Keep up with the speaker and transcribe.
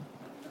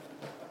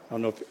I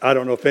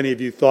don't know if any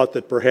of you thought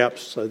that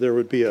perhaps there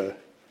would be a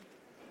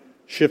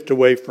shift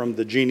away from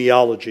the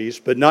genealogies,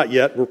 but not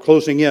yet. We're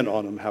closing in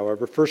on them,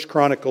 however. 1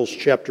 Chronicles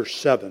chapter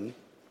 7.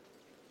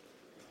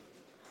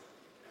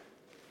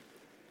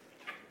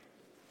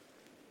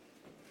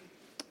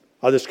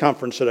 This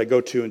conference that I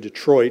go to in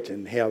Detroit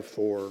and have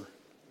for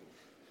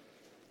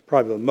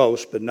probably the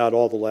most, but not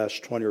all, the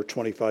last 20 or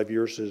 25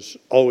 years is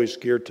always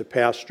geared to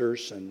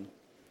pastors and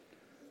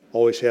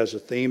always has a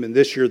theme. And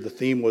this year the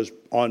theme was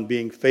on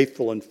being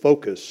faithful and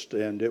focused,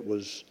 and it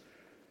was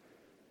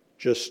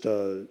just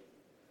a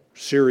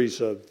series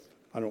of,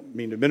 I don't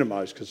mean to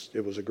minimize because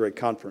it was a great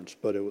conference,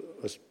 but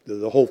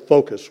the whole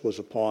focus was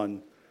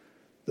upon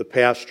the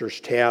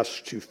pastor's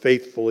task to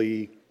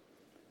faithfully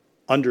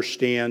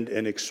understand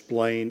and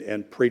explain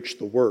and preach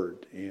the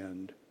word.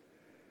 And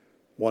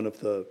one of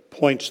the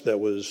points that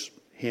was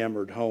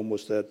hammered home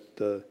was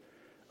that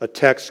a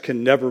text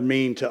can never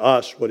mean to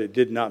us what it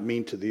did not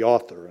mean to the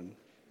author. And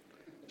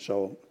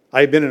so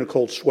I've been in a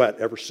cold sweat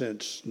ever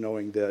since,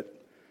 knowing that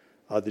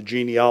the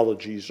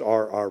genealogies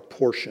are our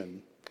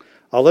portion.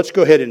 Let's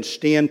go ahead and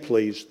stand,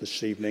 please,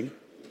 this evening.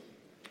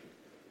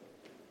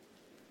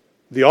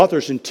 The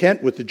author's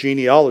intent with the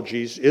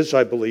genealogies is,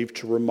 I believe,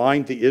 to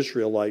remind the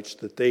Israelites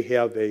that they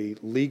have a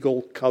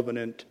legal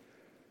covenant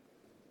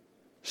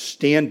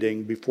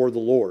standing before the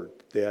Lord,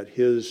 that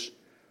His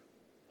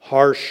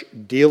harsh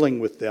dealing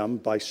with them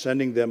by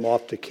sending them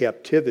off to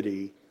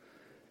captivity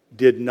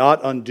did not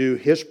undo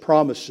His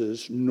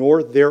promises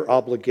nor their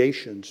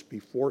obligations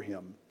before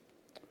Him.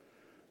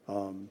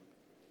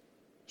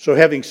 So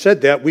having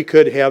said that, we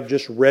could have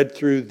just read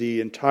through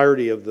the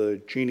entirety of the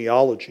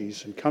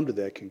genealogies and come to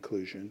that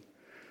conclusion.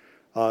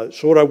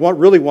 So what I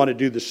really want to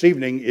do this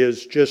evening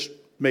is just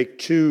make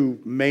two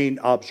main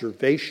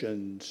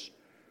observations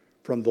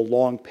from the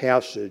long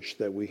passage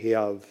that we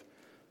have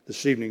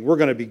this evening. We're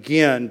going to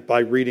begin by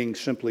reading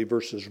simply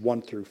verses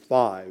 1 through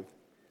 5,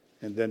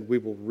 and then we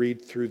will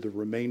read through the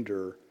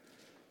remainder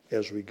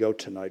as we go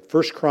tonight.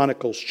 1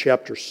 Chronicles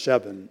chapter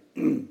 7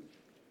 and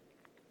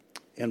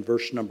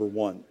verse number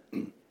 1.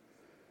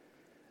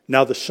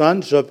 Now the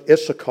sons of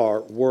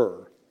Issachar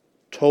were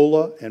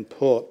Tola and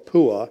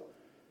Puah,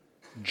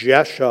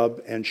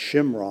 Jashub and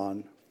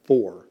Shimron,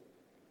 4.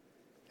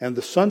 And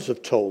the sons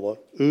of Tola,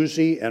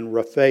 Uzi and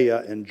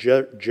Raphaiah and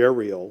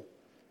Jeriel,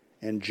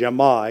 and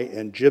Jemai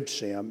and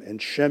Jibsam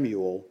and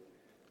Shemuel,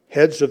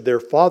 heads of their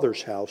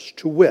father's house,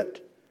 to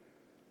wit,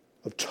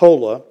 of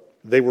Tola,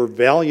 they were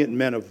valiant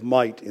men of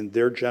might in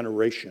their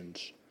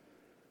generations,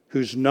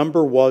 whose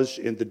number was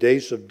in the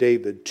days of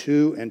David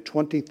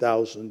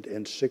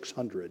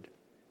 22,600.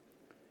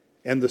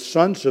 And the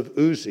sons of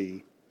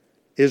Uzi,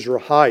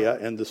 Izrahiah,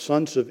 and the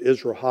sons of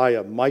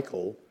Izrahiah,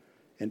 Michael,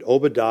 and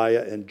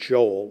Obadiah, and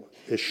Joel,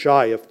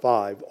 Ishiah,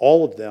 5,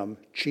 all of them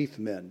chief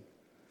men.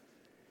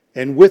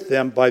 And with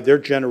them by their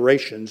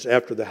generations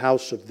after the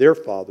house of their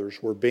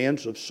fathers were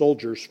bands of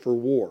soldiers for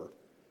war,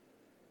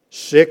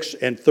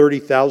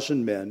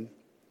 36,000 men,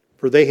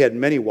 for they had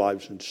many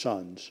wives and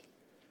sons.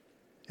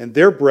 And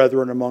their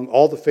brethren among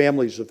all the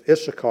families of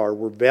Issachar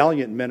were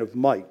valiant men of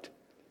might,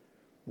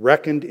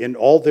 reckoned in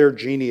all their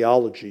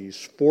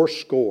genealogies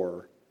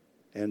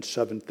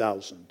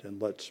 7,000.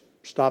 And let's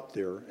stop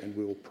there and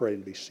we will pray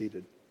and be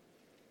seated.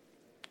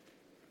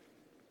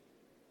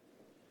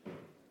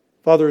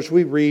 Father, as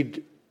we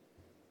read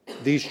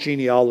these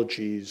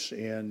genealogies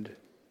and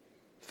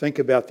think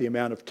about the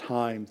amount of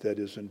time that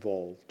is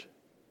involved,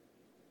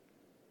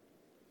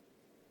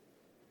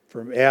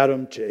 from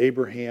Adam to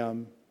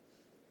Abraham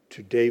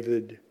to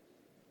David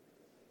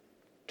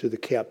to the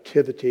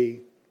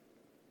captivity,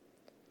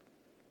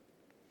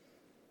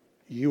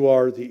 you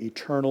are the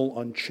eternal,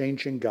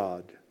 unchanging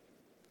God,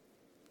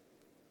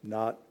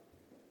 not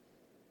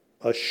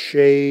a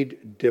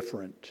shade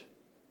different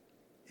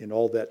in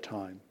all that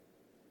time.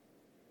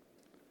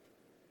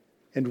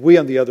 And we,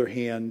 on the other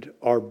hand,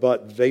 are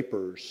but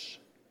vapors.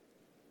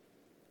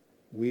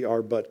 We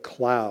are but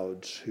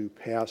clouds who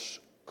pass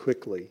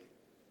quickly.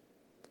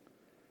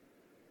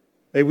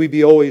 May we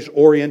be always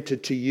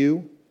oriented to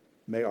you.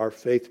 May our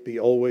faith be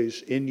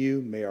always in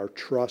you. May our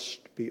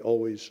trust be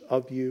always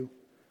of you.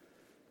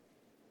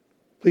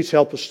 Please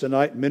help us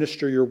tonight.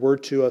 Minister your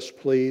word to us,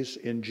 please.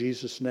 In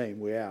Jesus' name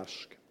we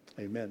ask.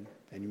 Amen.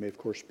 And you may, of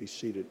course, be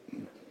seated.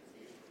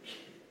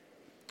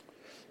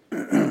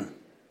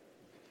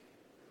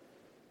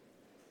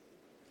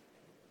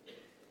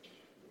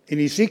 In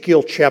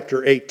Ezekiel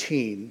chapter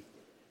 18,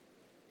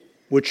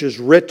 which is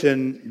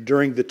written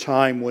during the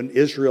time when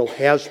Israel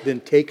has been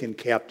taken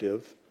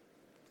captive,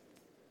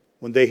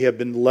 when they have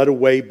been led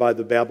away by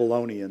the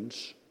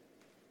Babylonians,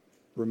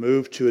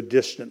 removed to a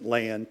distant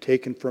land,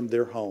 taken from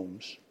their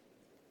homes,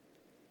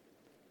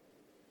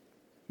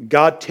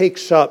 God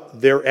takes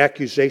up their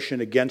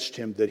accusation against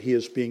him that he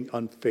is being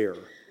unfair.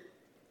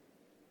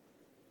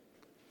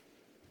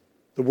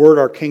 The word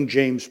our King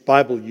James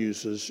Bible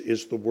uses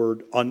is the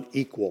word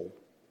unequal.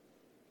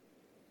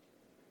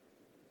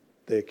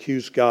 They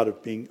accuse God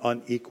of being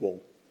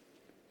unequal.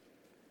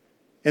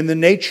 And the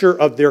nature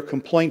of their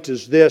complaint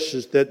is this,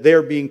 is that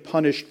they're being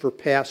punished for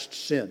past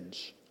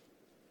sins.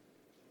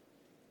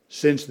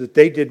 Sins that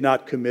they did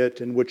not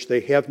commit, in which they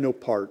have no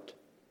part.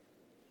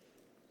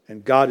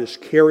 And God is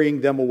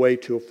carrying them away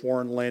to a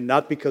foreign land,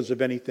 not because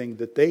of anything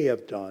that they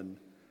have done,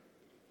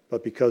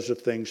 but because of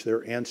things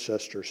their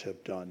ancestors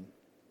have done.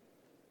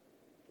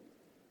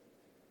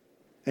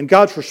 And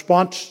God's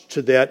response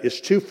to that is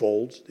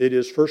twofold. It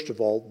is, first of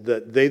all,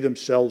 that they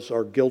themselves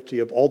are guilty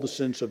of all the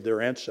sins of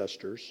their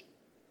ancestors,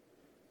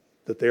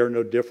 that they are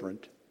no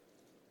different,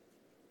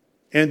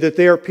 and that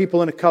they are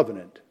people in a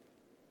covenant.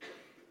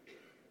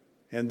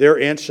 And their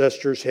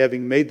ancestors,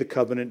 having made the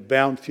covenant,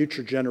 bound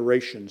future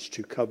generations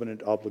to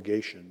covenant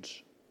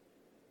obligations.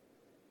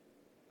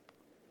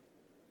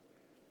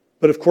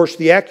 But of course,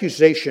 the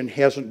accusation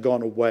hasn't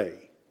gone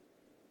away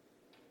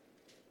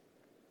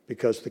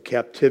because the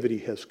captivity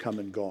has come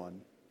and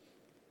gone.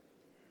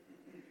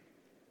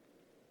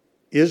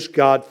 Is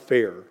God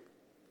fair?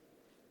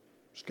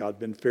 Has God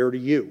been fair to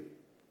you?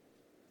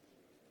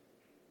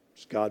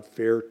 Is God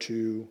fair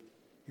to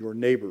your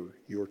neighbor,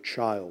 your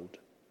child?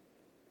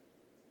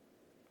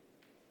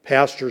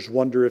 Pastors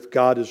wonder if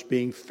God is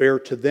being fair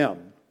to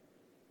them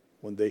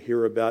when they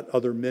hear about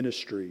other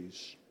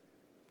ministries,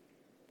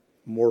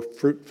 more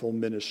fruitful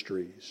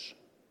ministries,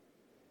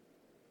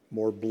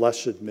 more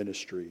blessed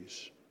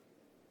ministries.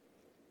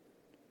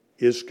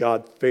 Is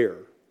God fair?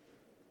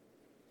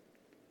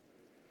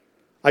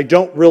 I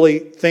don't really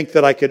think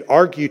that I could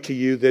argue to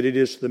you that it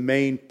is the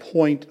main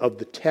point of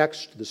the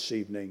text this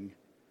evening,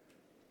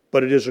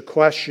 but it is a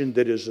question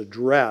that is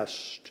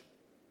addressed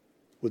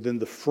within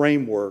the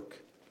framework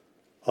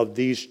of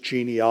these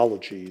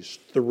genealogies.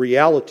 The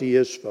reality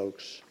is,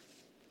 folks,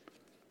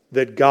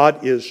 that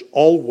God is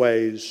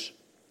always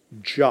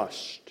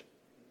just,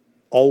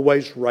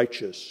 always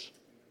righteous,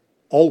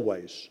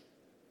 always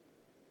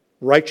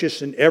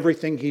righteous in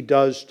everything he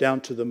does,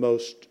 down to the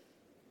most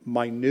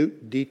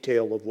minute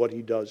detail of what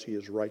he does, he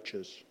is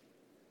righteous.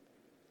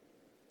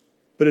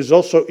 But it is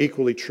also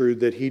equally true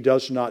that he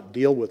does not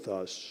deal with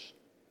us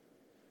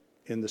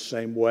in the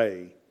same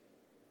way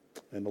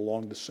and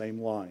along the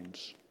same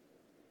lines.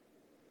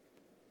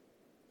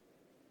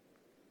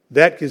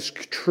 That is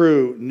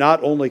true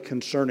not only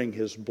concerning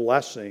his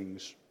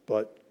blessings,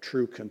 but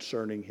true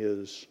concerning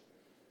his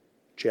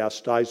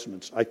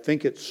chastisements. I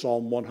think it's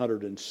Psalm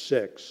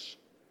 106,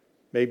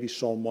 maybe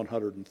Psalm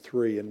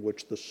 103, in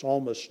which the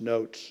psalmist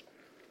notes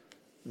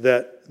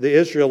that the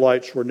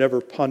Israelites were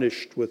never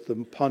punished with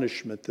the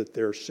punishment that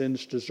their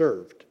sins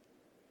deserved.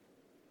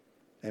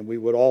 And we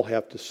would all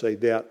have to say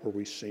that were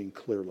we seeing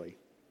clearly.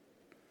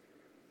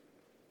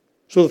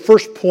 So the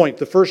first point,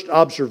 the first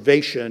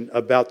observation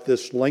about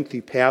this lengthy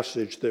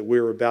passage that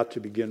we're about to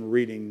begin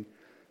reading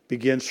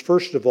begins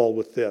first of all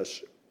with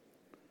this,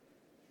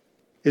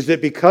 is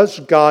that because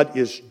God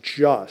is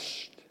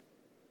just,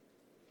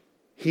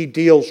 he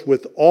deals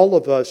with all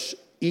of us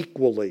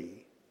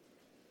equally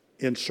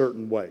in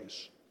certain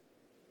ways.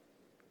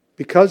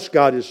 Because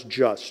God is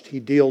just, he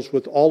deals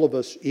with all of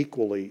us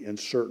equally in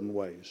certain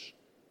ways.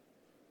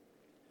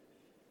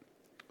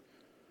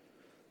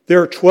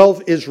 There are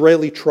 12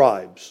 Israeli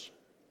tribes.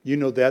 You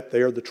know that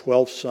they are the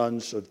 12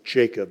 sons of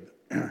Jacob,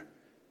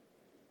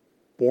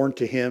 born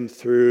to him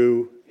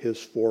through his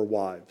 4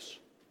 wives.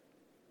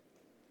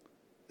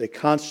 They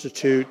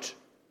constitute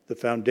the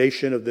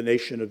foundation of the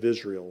nation of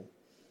Israel.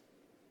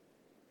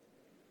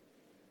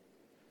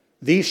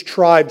 These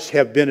tribes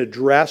have been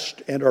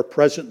addressed and are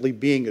presently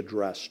being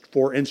addressed.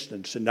 For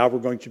instance, and now we're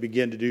going to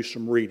begin to do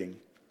some reading.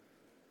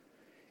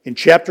 In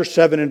chapter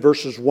 7 and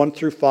verses 1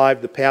 through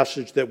 5, the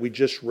passage that we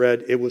just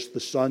read, it was the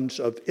sons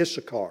of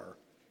Issachar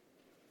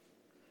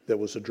that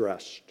was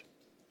addressed.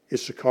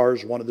 Issachar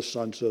is one of the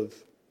sons of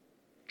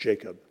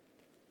Jacob.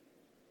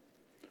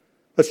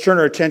 Let's turn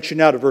our attention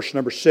now to verse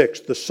number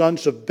 6. The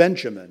sons of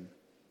Benjamin,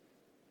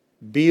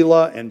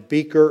 Bela and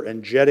Becher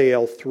and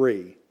Jediel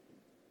 3.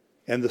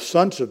 And the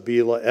sons of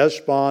Bela,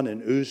 Esbon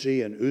and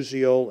Uzi and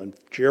Uziel and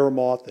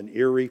Jeremoth and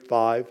Eri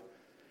 5.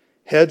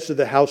 Heads of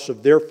the house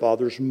of their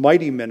fathers,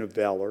 mighty men of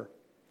valor,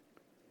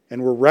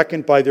 and were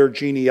reckoned by their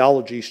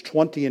genealogies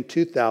 20 and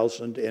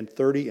 2,000 and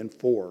 30 and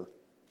 4.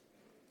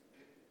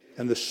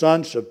 And the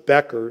sons of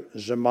Becher,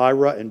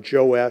 Zemira and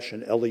Joash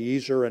and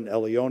Eliezer and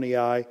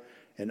Elionai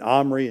and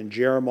Omri and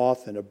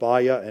Jeremoth and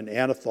Abiah and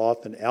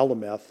Anathoth and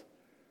Alameth.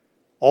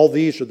 All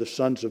these are the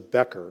sons of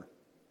Becher.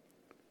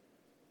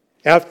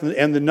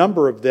 And the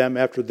number of them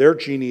after their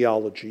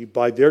genealogy,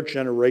 by their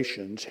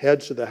generations,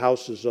 heads of the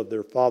houses of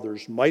their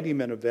fathers, mighty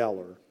men of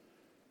valor,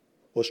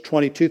 was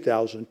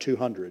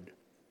 22,200.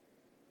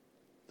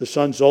 The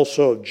sons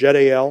also of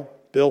Jediel,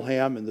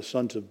 Bilham, and the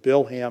sons of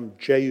Bilham,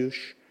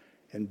 Jeush,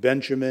 and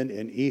Benjamin,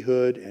 and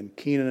Ehud, and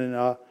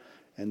Kenanah,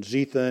 and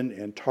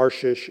Zethan, and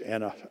Tarshish,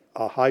 and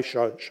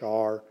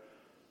Ahishashar.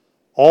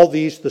 All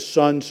these the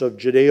sons of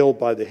Jediel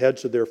by the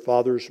heads of their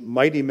fathers,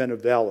 mighty men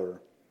of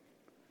valor,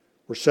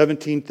 were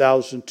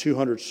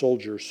 17,200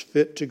 soldiers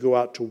fit to go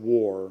out to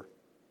war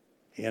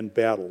and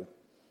battle.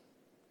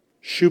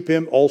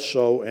 Shupim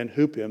also and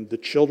Hupim, the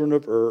children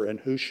of Ur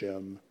and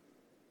Hushim,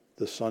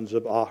 the sons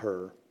of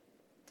Aher.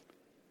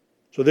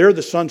 So they're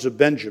the sons of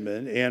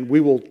Benjamin, and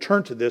we will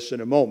turn to this in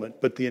a moment,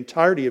 but the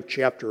entirety of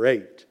chapter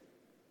 8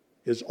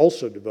 is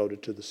also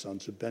devoted to the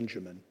sons of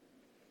Benjamin.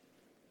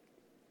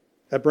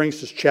 That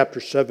brings us to chapter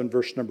 7,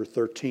 verse number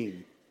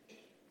 13.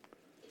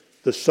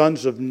 The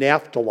sons of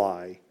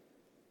Naphtali,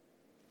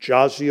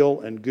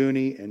 Jaziel and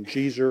Guni and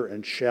Jezer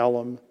and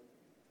Shallum,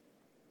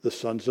 the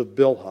sons of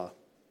Bilhah.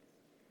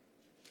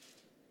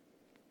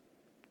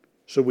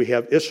 So we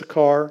have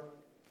Issachar,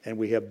 and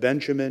we have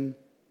Benjamin,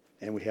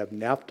 and we have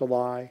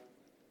Naphtali.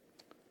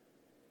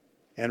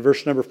 And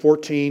verse number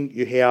 14,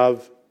 you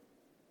have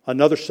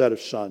another set of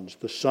sons,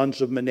 the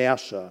sons of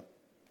Manasseh.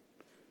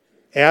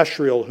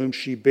 Ashriel, whom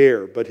she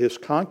bare, but his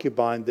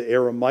concubine, the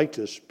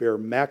Aramitess, bare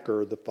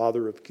Machir, the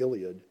father of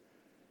Gilead.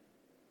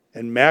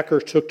 And Machir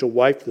took to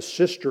wife the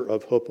sister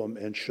of Huppim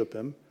and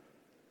Shuppim,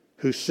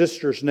 whose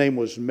sister's name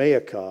was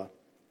Maacah.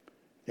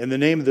 And the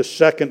name of the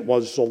second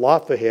was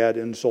Zelophehad,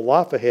 and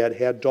Zelophehad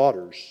had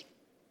daughters.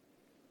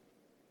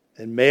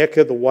 And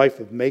Maacah, the wife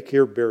of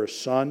Machir, bare a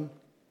son.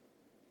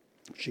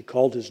 She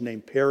called his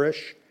name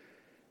Perish,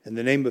 and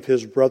the name of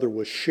his brother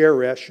was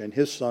Sheresh, and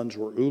his sons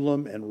were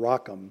Ulam and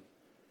Rakem.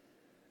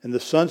 And the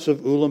sons of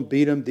Ulam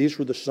beat him. These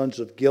were the sons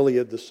of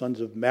Gilead, the sons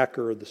of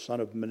Machir, the son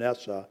of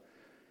Manasseh.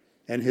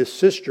 And his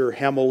sister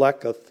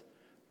Hameleketh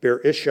bare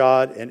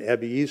Ishad and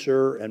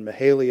Abiezer and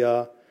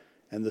Mahaliah.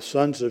 And the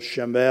sons of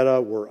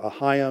Shemida were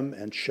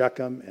Ahiam and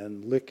Shechem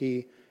and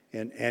Likhi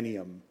and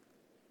Aniam.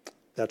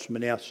 That's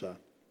Manasseh.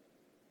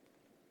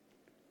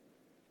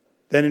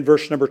 Then in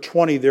verse number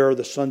 20, there are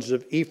the sons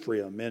of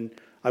Ephraim. And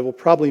I will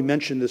probably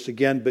mention this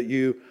again, but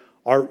you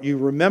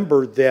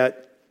remember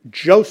that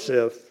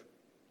Joseph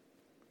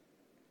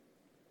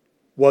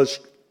was,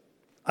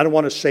 I don't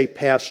want to say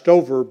passed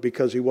over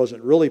because he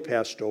wasn't really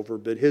passed over,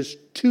 but his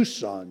two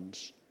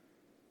sons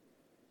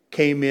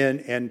came in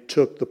and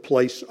took the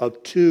place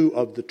of 2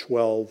 of the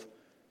 12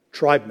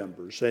 tribe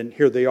members. And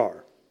here they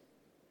are,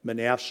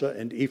 Manasseh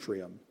and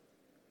Ephraim.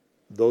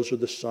 Those are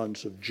the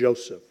sons of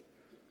Joseph.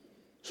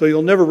 So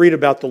you'll never read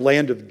about the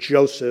land of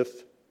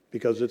Joseph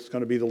because it's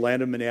going to be the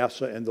land of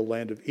Manasseh and the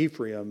land of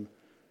Ephraim,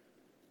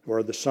 who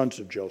are the sons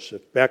of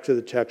Joseph. Back to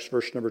the text,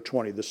 verse number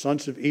 20. The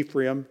sons of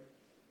Ephraim,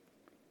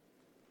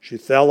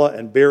 Shuthelah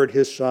and Bered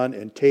his son,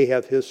 and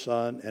Tahath his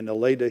son, and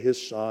Eladah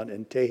his son,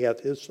 and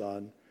Tahath his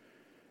son,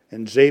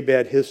 and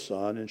Zabad his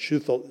son, and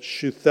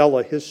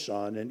Shuthelah his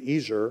son, and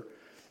Ezer,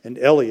 and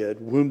Eliad,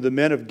 whom the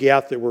men of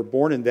Gath that were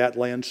born in that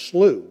land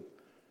slew,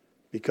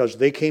 because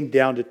they came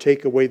down to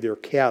take away their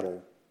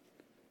cattle.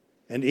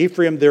 And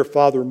Ephraim their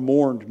father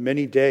mourned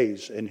many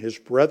days, and his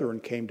brethren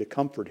came to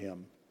comfort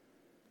him.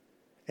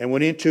 And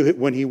when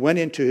he went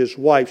into his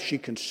wife, she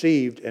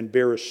conceived and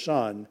bare a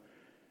son,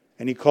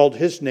 and he called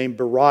his name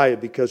Beriah,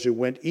 because it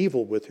went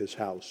evil with his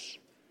house.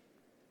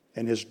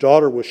 And his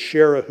daughter was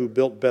Sherah, who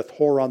built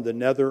Beth-horon the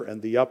nether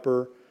and the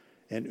upper,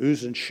 and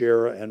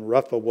Uzan-Sherah, and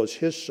Repha was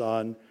his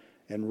son,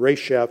 and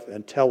Resheph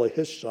and Telah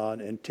his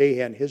son, and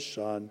Tahan his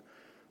son,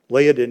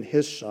 Laodin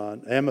his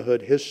son,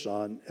 Ammihud his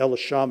son,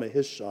 Elishama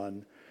his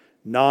son,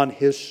 Non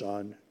his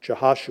son,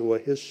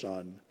 Jehoshua his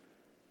son.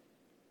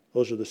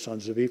 Those are the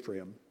sons of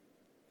Ephraim.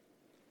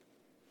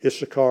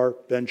 Issachar,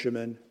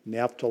 Benjamin,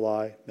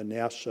 Naphtali,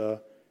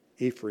 Manasseh,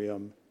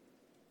 Ephraim.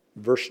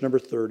 Verse number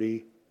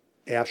 30,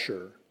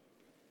 Asher.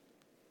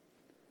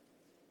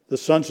 The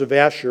sons of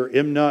Asher,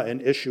 Imnah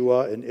and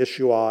Ishua and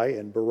Ishui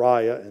and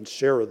Beriah and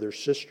Sarah their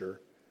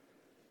sister.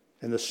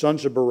 And the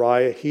sons of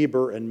Beriah,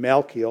 Heber and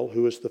Malchiel,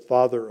 who is the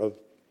father of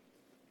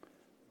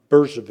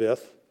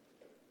Berzavith.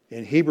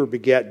 And Heber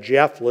begat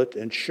Japhlet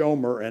and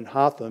Shomer and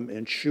Hotham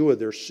and Shua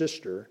their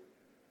sister.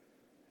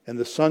 And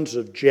the sons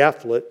of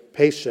Japhlet,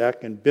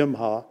 Pesach and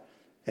Bimhah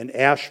and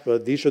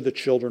Ashva, these are the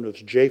children of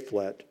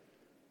Japhlet.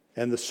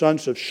 And the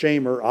sons of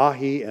Shamer,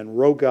 Ahi and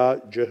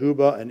Rogah,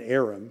 Jehubah and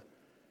Aram.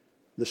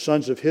 The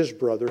sons of his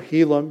brother,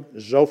 Helam,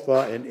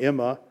 Zophah and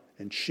Imah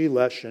and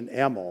Shelesh and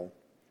Amal.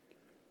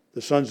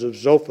 The sons of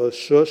Zophah,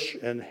 Sush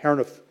and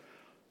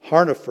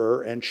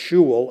Harnepher and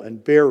Shual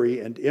and Beri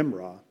and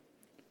Imrah.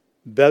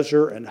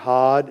 Bezer and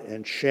Had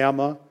and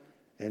Shammah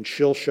and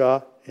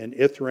Shilshah and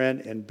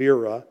Ithran and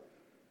Bera.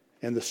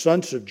 And the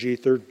sons of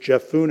Jether,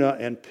 Jephunneh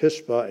and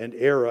Pispa and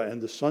Era.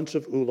 And the sons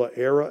of Ulah,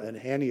 Era and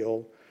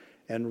Haniel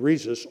and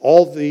Rezis.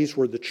 All these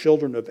were the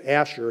children of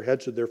Asher,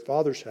 heads of their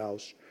father's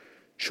house,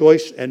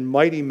 choice and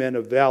mighty men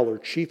of valor,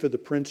 chief of the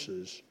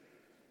princes.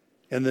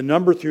 And the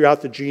number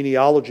throughout the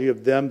genealogy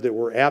of them that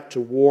were apt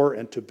to war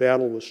and to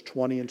battle was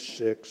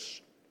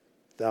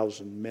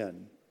 26,000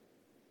 men.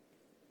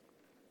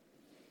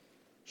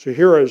 So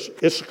here is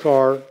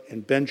Issachar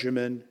and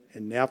Benjamin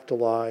and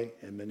Naphtali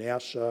and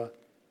Manasseh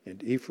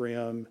and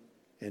Ephraim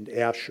and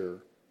Asher.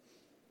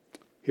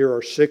 Here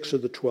are 6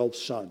 of the 12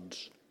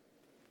 sons.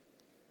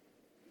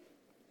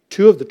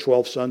 2 of the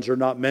 12 sons are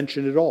not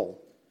mentioned at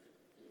all.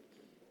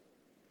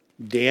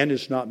 Dan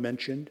is not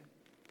mentioned.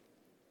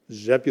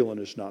 Zebulun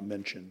is not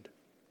mentioned.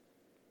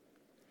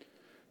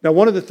 Now,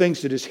 one of the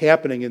things that is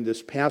happening in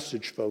this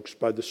passage, folks,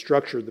 by the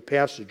structure of the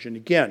passage, and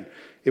again,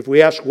 if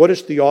we ask what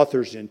is the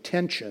author's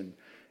intention,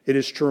 It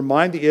is to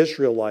remind the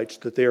Israelites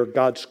that they are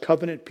God's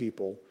covenant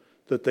people,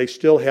 that they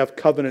still have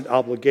covenant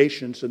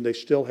obligations and they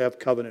still have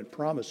covenant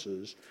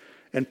promises.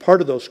 And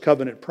part of those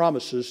covenant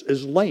promises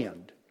is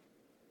land.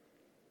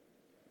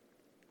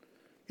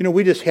 You know,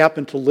 we just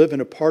happen to live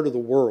in a part of the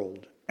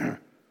world, in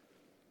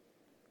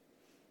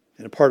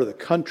a part of the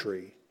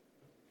country,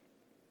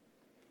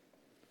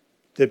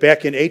 that back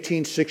in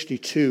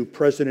 1862,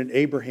 President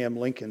Abraham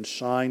Lincoln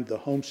signed the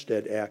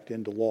Homestead Act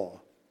into law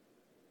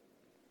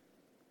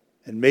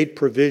and made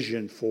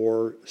provision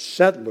for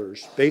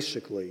settlers,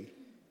 basically,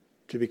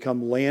 to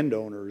become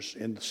landowners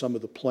in some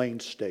of the plain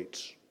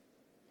states,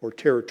 or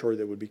territory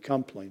that would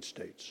become plain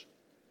states.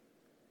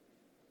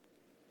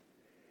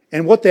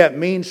 And what that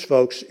means,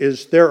 folks,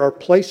 is there are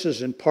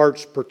places and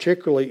parts,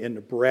 particularly in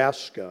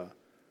Nebraska,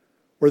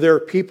 where there are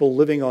people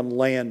living on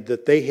land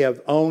that they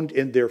have owned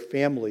in their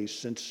families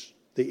since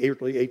the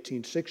early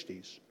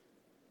 1860s.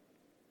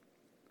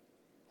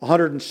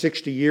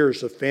 160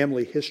 years of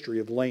family history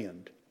of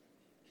land.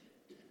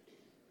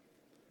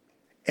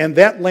 And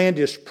that land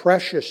is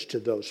precious to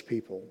those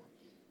people.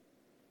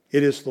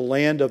 It is the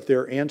land of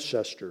their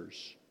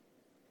ancestors,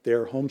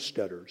 their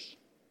homesteaders.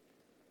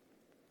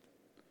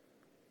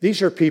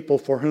 These are people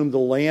for whom the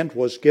land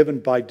was given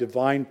by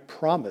divine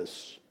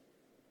promise,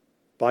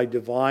 by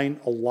divine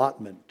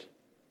allotment.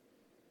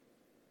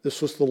 This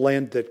was the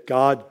land that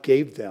God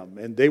gave them,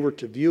 and they were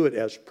to view it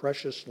as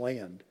precious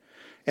land.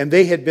 And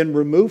they had been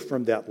removed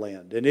from that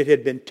land, and it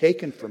had been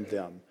taken from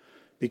them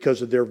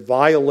because of their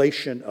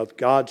violation of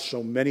God's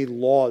so many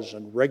laws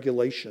and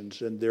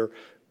regulations and their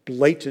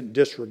blatant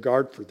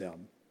disregard for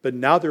them. But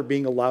now they're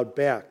being allowed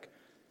back,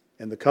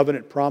 and the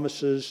covenant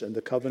promises and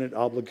the covenant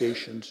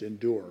obligations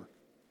endure.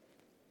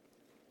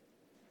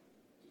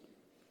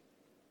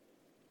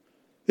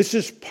 This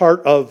is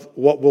part of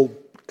what will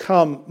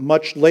come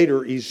much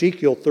later,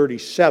 Ezekiel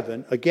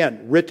 37,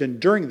 again, written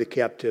during the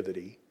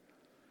captivity.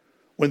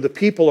 When the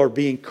people are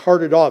being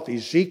carted off,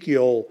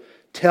 Ezekiel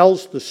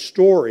tells the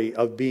story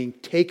of being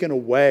taken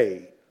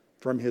away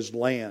from his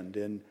land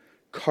and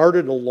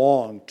carted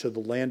along to the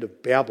land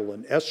of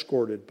Babylon,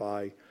 escorted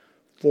by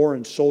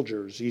foreign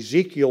soldiers.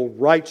 Ezekiel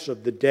writes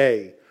of the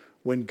day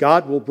when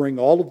God will bring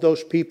all of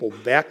those people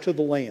back to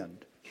the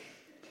land.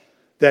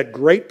 That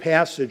great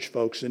passage,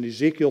 folks, in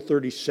Ezekiel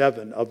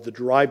 37 of the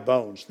dry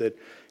bones that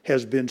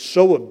has been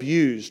so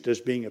abused as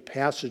being a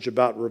passage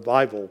about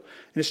revival. And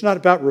it's not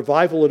about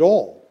revival at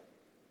all.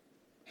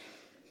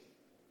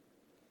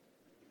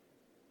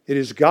 It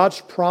is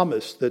God's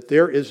promise that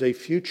there is a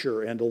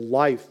future and a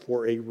life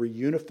for a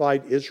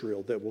reunified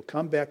Israel that will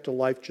come back to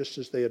life just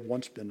as they had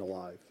once been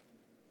alive.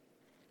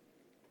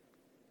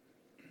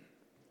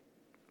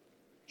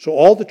 So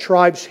all the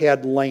tribes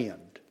had land.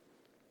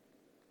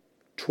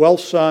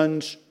 12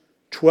 sons,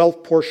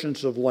 12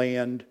 portions of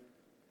land.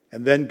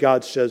 And then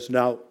God says,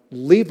 now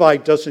Levi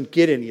doesn't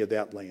get any of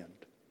that land.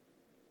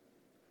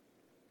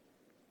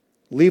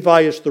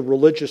 Levi is the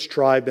religious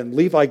tribe, and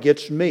Levi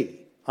gets me.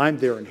 I'm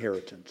their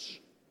inheritance.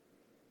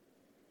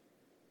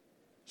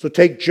 So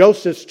take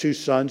Joseph's two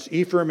sons,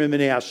 Ephraim and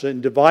Manasseh,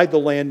 and divide the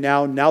land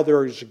now. Now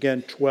there is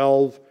again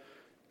 12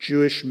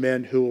 Jewish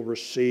men who will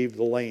receive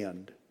the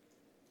land.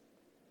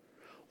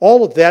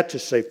 All of that to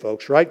say,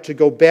 folks, right, to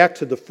go back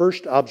to the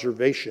first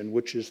observation,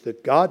 which is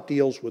that God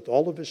deals with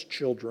all of his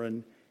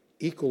children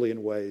equally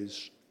in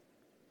ways.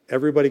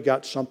 Everybody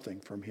got something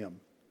from him.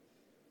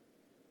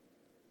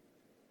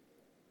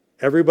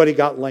 Everybody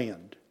got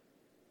land.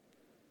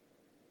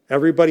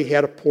 Everybody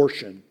had a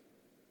portion.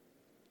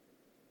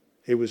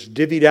 It was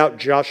divvied out,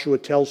 Joshua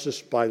tells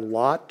us, by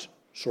lot,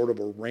 sort of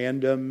a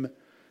random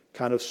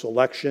kind of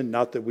selection.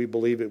 Not that we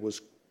believe it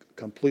was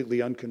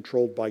completely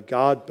uncontrolled by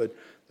God, but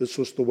this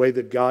was the way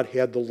that God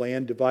had the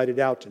land divided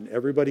out, and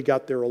everybody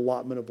got their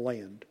allotment of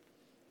land.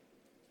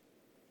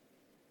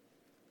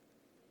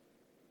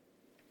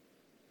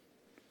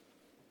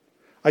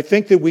 I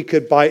think that we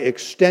could, by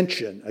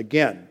extension,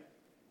 again,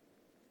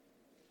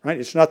 right?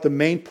 It's not the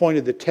main point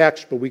of the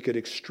text, but we could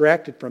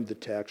extract it from the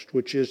text,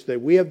 which is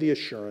that we have the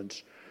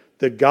assurance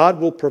that God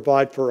will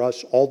provide for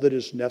us all that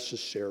is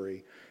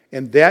necessary.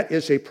 And that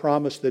is a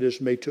promise that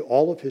is made to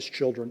all of his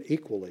children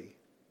equally.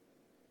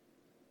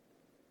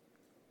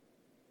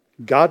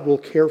 God will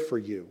care for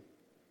you.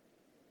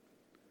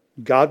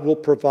 God will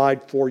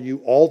provide for you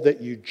all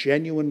that you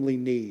genuinely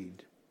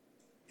need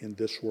in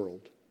this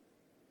world.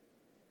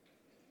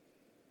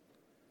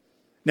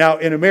 Now,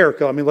 in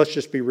America, I mean, let's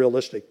just be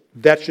realistic.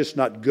 That's just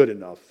not good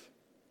enough.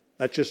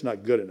 That's just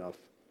not good enough.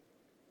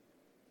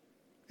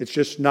 It's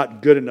just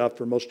not good enough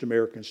for most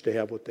Americans to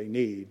have what they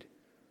need.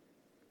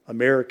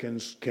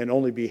 Americans can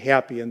only be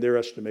happy in their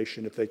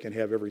estimation if they can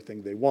have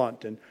everything they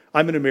want. And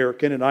I'm an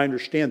American, and I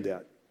understand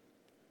that.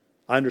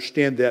 I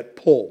understand that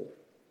pull.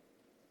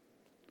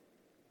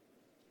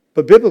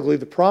 But biblically,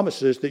 the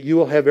promise is that you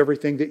will have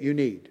everything that you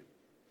need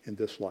in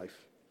this life.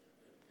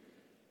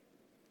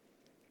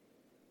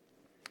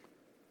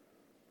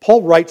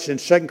 Paul writes in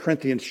 2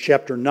 Corinthians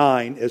chapter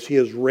 9, as he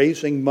is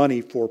raising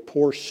money for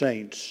poor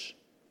saints,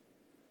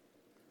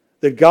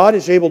 that God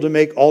is able to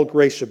make all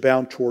grace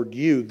abound toward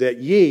you, that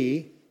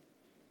ye,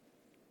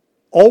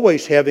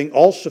 always having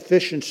all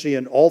sufficiency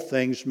in all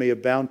things, may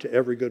abound to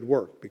every good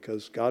work,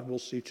 because God will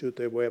see to it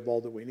that we have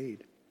all that we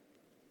need.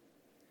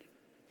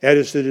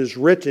 As it is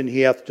written,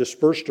 He hath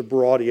dispersed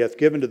abroad, He hath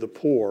given to the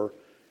poor,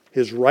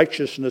 His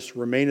righteousness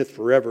remaineth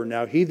forever.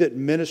 Now he that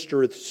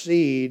ministereth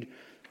seed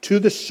to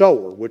the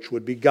sower, which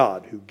would be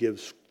God, who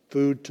gives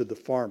food to the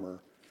farmer,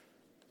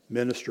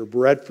 minister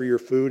bread for your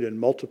food, and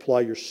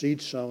multiply your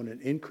seed sown,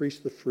 and increase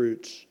the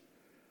fruits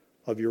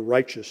of your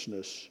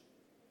righteousness,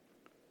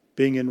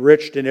 being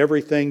enriched in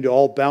everything to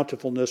all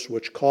bountifulness,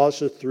 which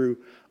causeth through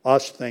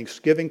us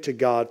thanksgiving to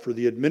God. For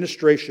the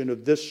administration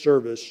of this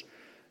service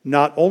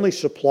not only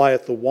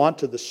supplieth the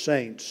want of the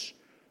saints,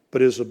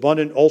 but is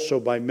abundant also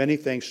by many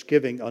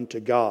thanksgiving unto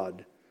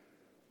God,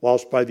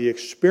 whilst by the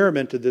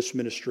experiment of this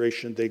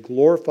ministration they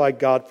glorify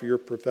God for your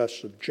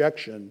professed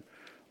subjection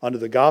unto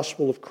the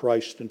gospel of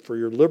Christ, and for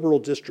your liberal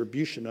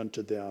distribution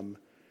unto them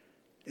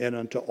and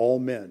unto all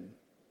men.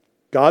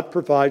 God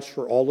provides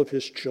for all of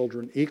His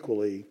children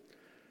equally.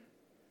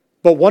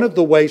 But one of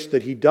the ways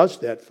that He does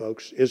that,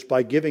 folks, is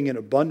by giving in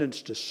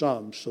abundance to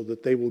some so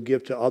that they will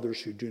give to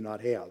others who do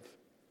not have.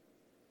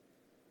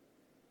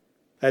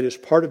 That is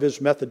part of His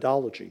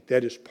methodology.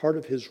 That is part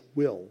of His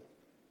will.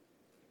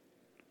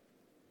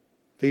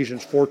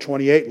 Ephesians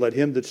 4:28, let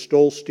him that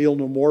stole steal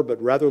no more,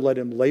 but rather let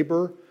him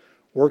labor,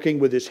 working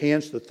with his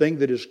hands the thing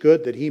that is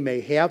good, that he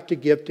may have to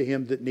give to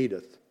him that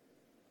needeth.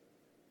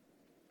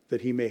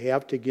 That he may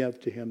have to give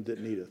to him that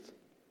needeth.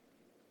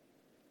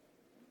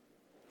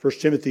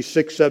 1 Timothy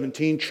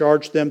 6:17,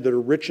 charge them that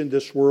are rich in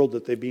this world,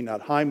 that they be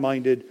not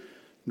high-minded,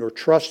 nor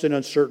trust in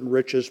uncertain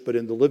riches, but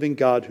in the living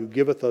God, who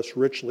giveth us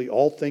richly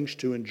all things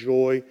to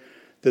enjoy,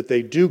 that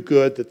they do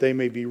good, that they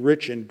may be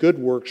rich in good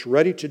works,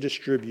 ready to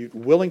distribute,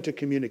 willing to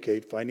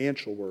communicate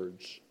financial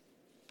words.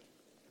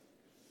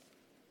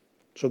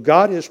 So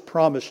God has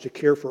promised to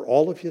care for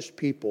all of His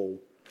people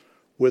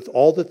with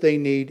all that they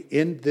need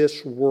in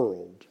this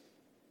world,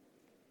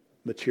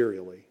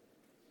 materially.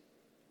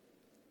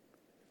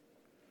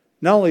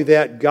 Not only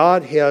that,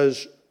 God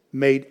has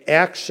made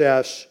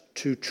access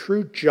to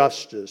true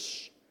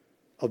justice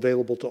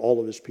available to all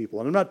of His people.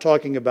 And I'm not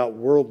talking about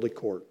worldly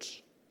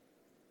courts.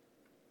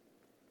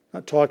 I'm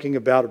not talking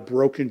about a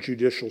broken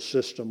judicial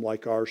system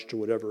like ours to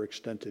whatever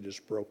extent it is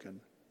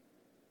broken.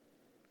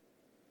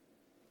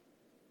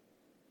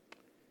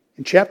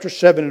 In chapter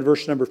 7 and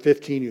verse number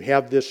 15, you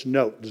have this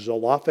note.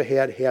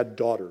 Zelophehad had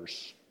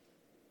daughters.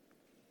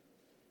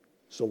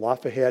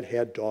 Zelophehad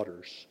had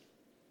daughters.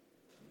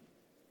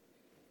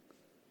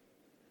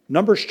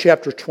 Numbers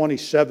chapter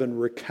 27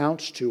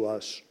 recounts to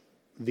us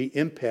the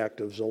impact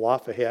of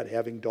Zelophehad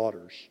having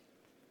daughters.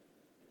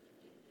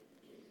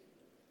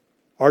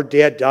 Our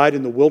dad died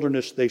in the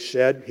wilderness, they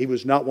said. He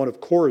was not one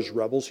of Korah's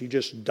rebels. He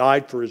just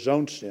died for his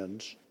own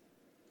sins.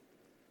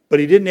 But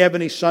he didn't have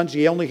any sons.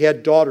 He only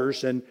had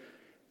daughters. And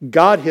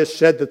God has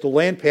said that the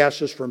land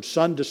passes from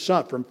son to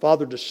son, from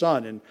father to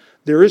son, and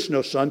there is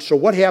no son. So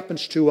what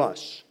happens to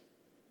us?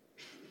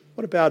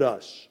 What about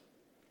us?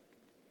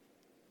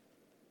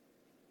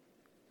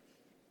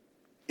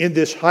 In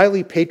this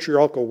highly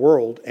patriarchal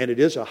world, and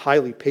it is a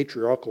highly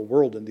patriarchal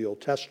world in the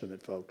Old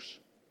Testament, folks,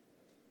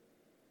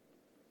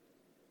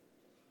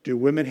 do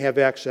women have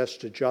access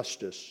to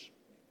justice?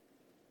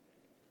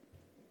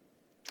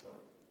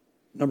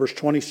 Numbers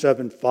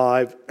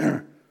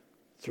 27:5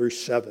 through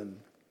 7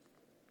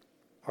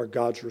 are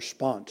God's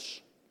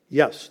response.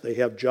 Yes, they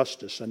have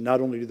justice, and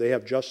not only do they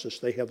have justice,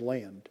 they have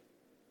land.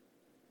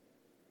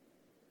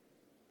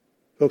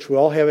 Folks, we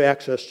all have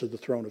access to the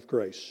throne of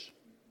grace.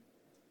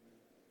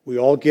 We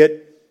all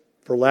get,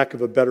 for lack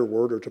of a better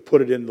word, or to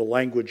put it in the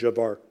language of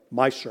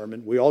my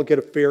sermon, we all get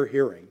a fair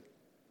hearing.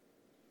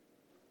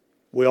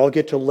 We all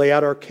get to lay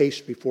out our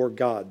case before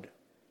God.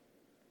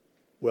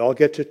 We all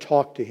get to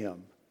talk to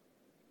Him.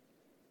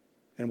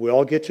 And we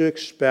all get to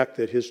expect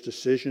that His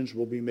decisions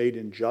will be made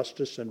in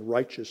justice and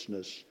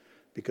righteousness,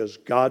 because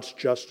God's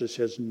justice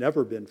has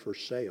never been for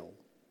sale.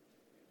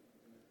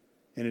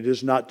 And it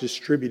is not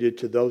distributed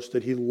to those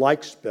that He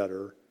likes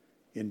better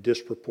in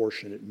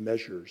disproportionate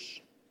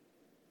measures.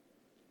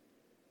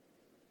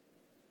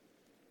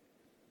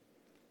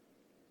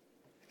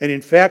 And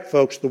in fact,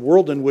 folks, the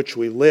world in which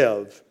we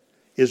live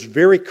is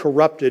very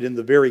corrupted in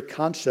the very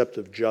concept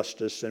of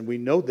justice, and we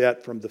know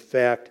that from the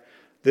fact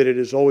that it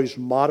is always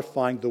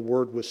modifying the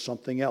word with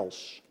something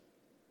else.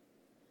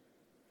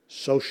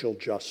 Social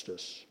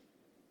justice.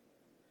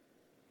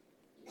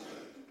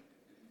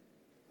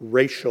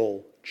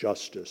 Racial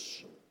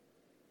justice.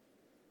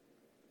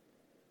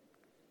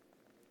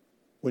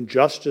 When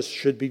justice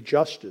should be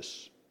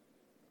justice.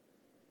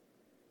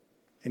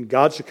 In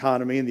God's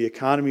economy, in the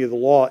economy of the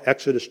law,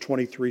 Exodus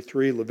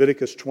 23:3,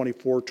 Leviticus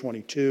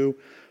 24:22,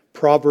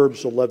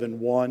 Proverbs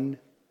 11:1.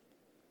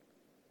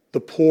 The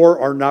poor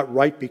are not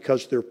right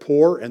because they're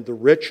poor, and the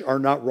rich are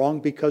not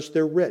wrong because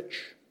they're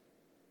rich.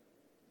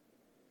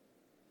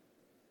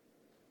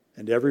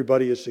 And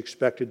everybody is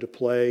expected to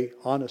play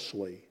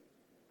honestly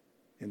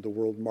in the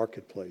world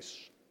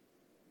marketplace.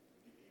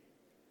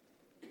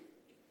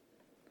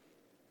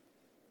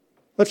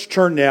 Let's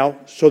turn now,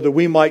 so that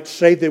we might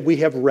say that we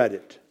have read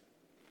it,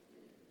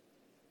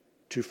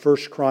 to 1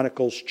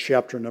 Chronicles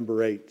chapter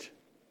number 8.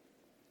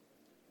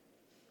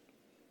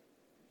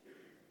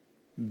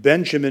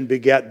 Benjamin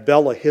begat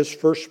Bela his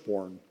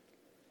firstborn,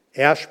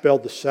 Ashbel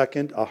the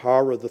second,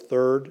 Ahara the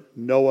third,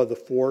 Noah the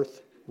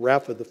fourth,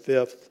 Rapha the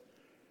fifth.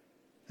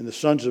 And the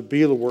sons of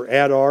Bela were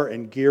Adar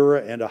and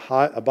Gera and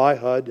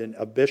Abihud and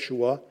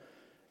Abishua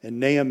and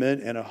Naaman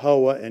and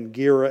Ahoa and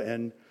Gera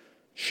and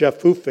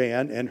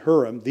Shephuphan and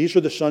Huram. These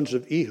are the sons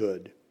of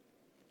Ehud.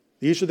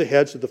 These are the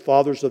heads of the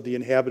fathers of the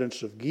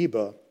inhabitants of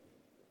Geba.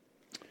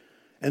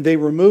 And they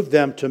removed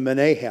them to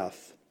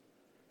Menahath.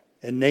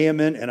 And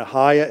Naaman and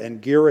Ahiah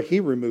and Gera, he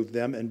removed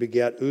them and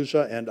begat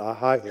Uzzah and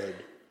Ahihud.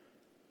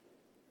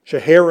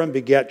 Jehoram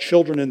begat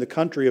children in the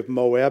country of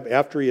Moab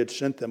after he had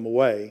sent them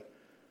away.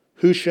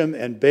 Husham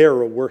and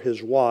Beera were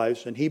his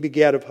wives, and he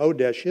begat of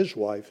Hodesh his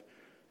wife,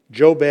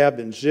 Jobab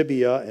and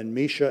Zibiah and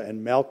Mesha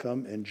and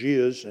Malcolm and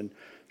Jeuz and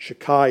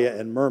Shekiah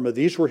and Mirma.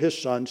 These were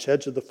his sons,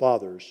 heads of the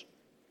fathers.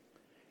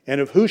 And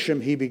of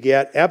Husham he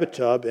begat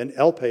Abitub and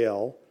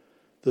Elpaal.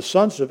 The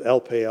sons of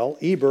Elpaal,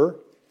 Eber,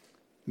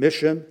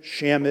 Misham,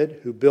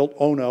 Shamid, who built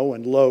Ono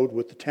and Lod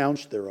with the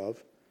towns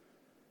thereof.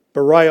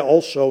 Beriah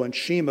also and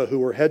Shema, who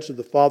were heads of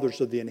the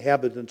fathers of the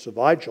inhabitants of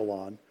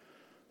Aijalon,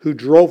 who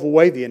drove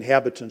away the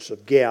inhabitants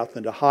of Gath,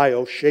 and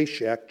Ahio,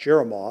 Shashak,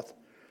 Jeremoth,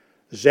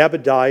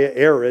 Zabadiah,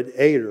 Arid,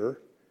 Ader,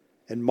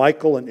 and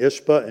Michael and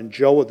Ispa and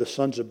Joah, the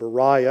sons of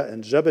Beriah,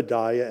 and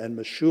Zebediah and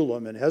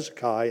Meshullam and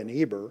Hezekiah and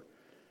Heber,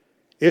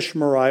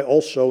 Ishmerai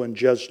also and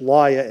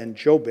Jezliah and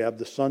Jobab,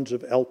 the sons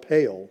of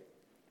Elpaal,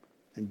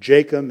 and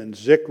Jachim and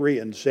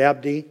Zichri and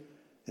Zabdi,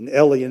 and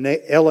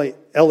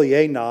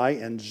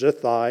Elianai and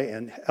Zithai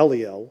and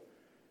Eliel,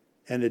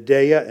 and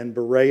Adaiah and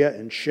Bereah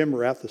and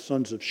Shimrath, the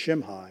sons of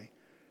Shimhi,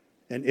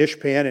 and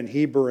Ishpan and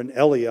Heber and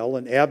Eliel,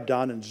 and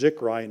Abdon and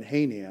Zichri and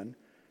Hanan,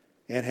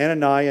 and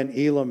Hananiah and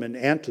Elam and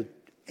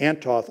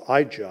Antoth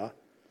Ijah,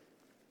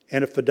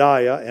 and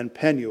Ephadiah and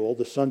Penuel,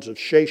 the sons of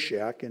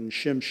Shashak, and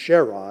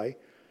Shimsherai,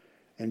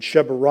 and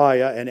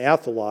Shebariah and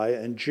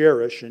Athaliah, and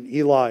Jerish, and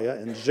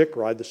Eliah, and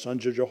Zichri, the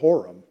sons of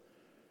Jehoram.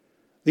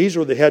 These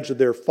were the heads of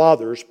their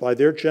fathers, by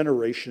their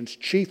generations,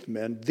 chief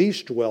men.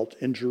 These dwelt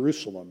in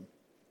Jerusalem.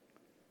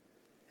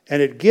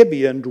 And at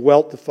Gibeon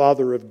dwelt the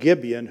father of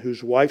Gibeon,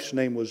 whose wife's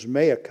name was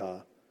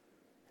Maacah,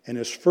 and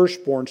his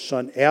firstborn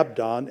son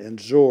Abdon, and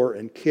Zor,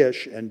 and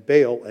Kish, and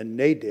Baal, and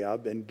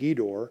Nadab, and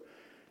Gedor,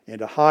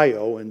 and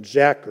Ahio, and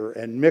Zachar,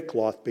 and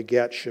Mikloth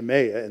begat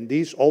Shemaiah, and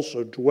these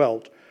also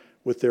dwelt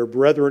with their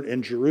brethren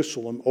in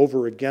Jerusalem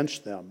over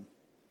against them.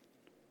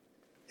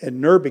 And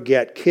Ner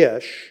begat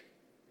Kish,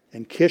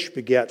 and Kish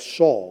begat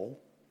Saul.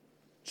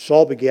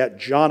 Saul begat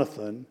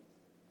Jonathan,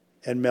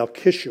 and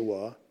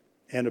Malchishua,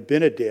 and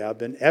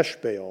Abinadab, and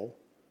Eshbaal.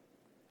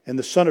 And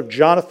the son of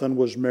Jonathan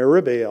was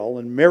Meribaal,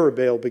 and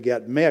Meribaal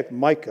begat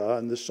Micah,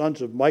 and the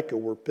sons of Micah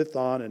were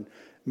Pithon, and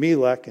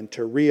Melech, and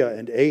Teriah,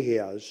 and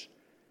Ahaz.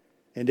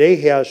 And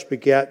Ahaz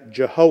begat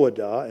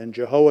Jehoiada, and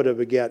Jehoiada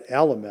begat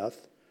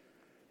Alameth,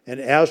 and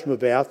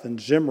Asmavath,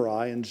 and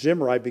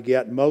Zimri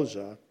begat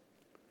Moza,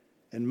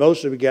 and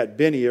Moza begat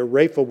Biniah.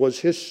 Rapha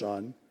was his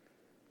son,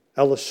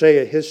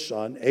 Elisaiah his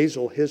son,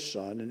 Azel his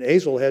son, and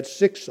Azel had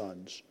 6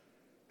 sons,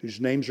 whose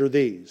names are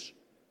these: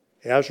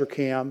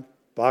 Azrikam,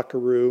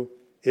 Bacharu,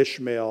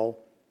 Ishmael,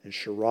 and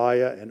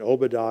Shariah, and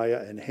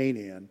Obadiah, and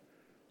Hanan.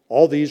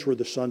 All these were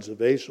the sons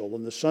of Azel.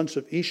 And the sons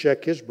of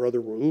Eshek his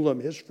brother were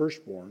Ulam his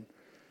firstborn,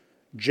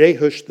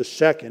 Jehush the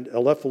second,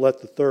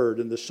 Eliphalet the third,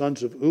 and the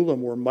sons of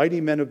Ulam were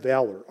mighty men of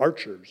valor,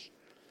 archers.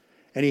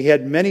 And he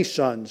had many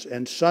sons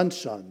and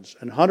sons,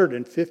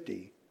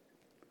 150.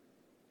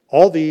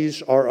 All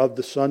these are of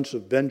the sons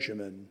of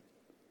Benjamin.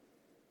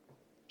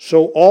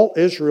 So all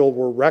Israel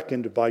were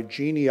reckoned by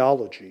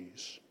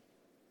genealogies.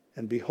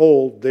 And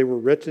behold, they were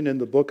written in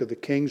the book of the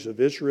kings of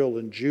Israel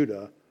and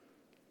Judah,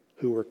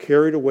 who were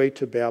carried away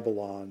to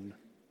Babylon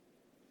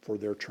for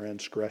their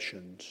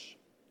transgressions.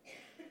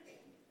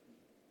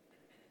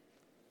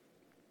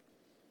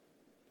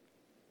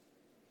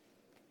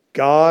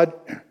 God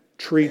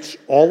treats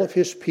all of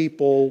his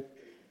people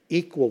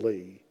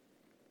equally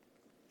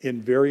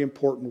in very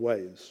important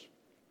ways.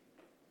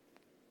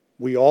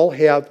 We all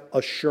have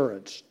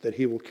assurance that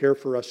he will care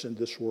for us in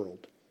this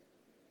world,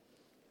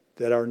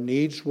 that our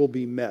needs will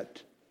be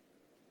met,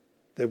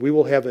 that we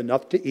will have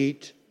enough to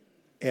eat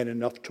and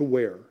enough to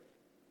wear.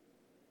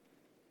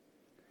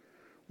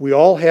 We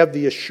all have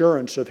the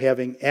assurance of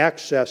having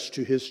access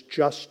to his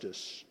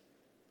justice.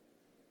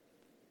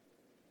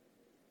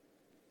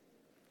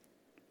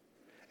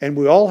 And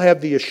we all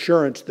have the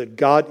assurance that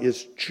God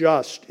is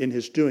just in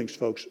his doings,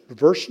 folks.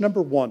 Verse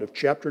number 1 of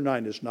chapter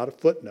 9 is not a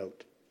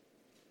footnote.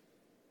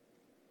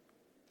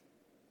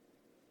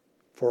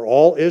 For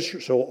all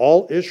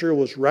Israel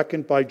was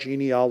reckoned by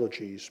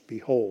genealogies.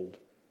 Behold,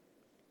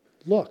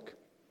 look,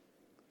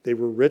 they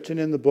were written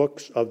in the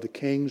books of the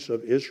kings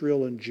of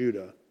Israel and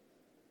Judah.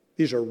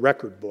 These are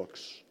record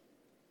books.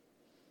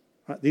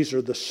 These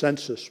are the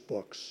census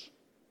books.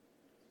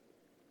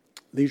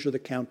 These are the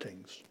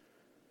countings.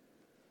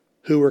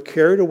 who were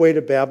carried away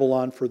to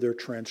Babylon for their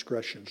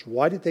transgressions.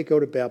 Why did they go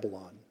to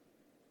Babylon?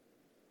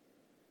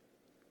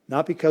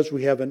 Not because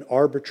we have an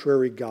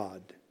arbitrary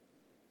God.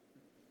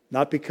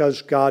 Not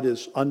because God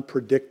is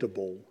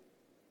unpredictable.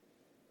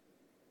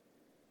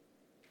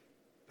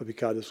 But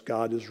because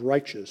God is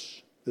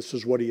righteous. This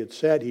is what he had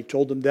said. He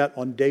told them that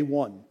on day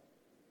one.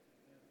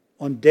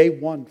 On day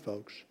one,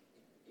 folks.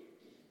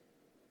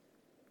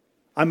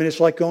 I mean, it's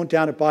like going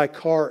down to buy a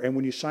car, and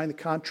when you sign the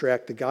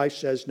contract, the guy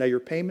says, now your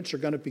payments are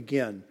going to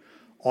begin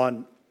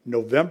on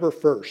November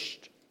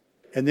 1st.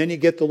 And then you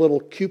get the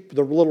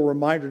little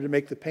reminder to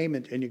make the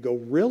payment, and you go,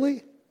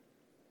 really?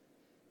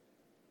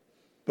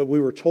 But we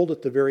were told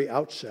at the very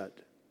outset,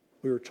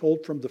 we were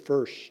told from the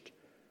first,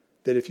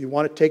 that if you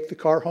want to take the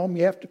car home,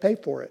 you have to pay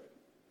for it.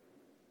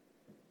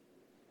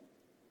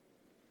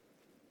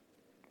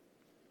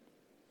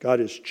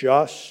 God is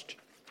just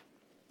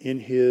in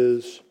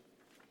his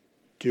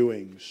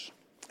doings.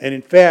 And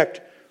in fact,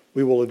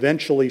 we will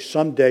eventually,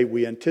 someday,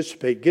 we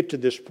anticipate, get to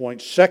this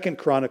point. 2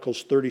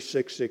 Chronicles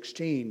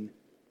 36:16.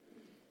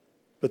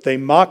 But they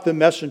mocked the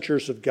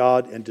messengers of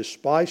God and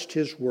despised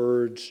his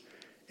words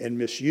and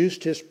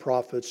misused his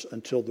prophets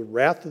until the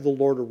wrath of the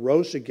Lord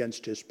arose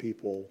against his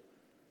people,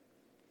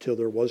 till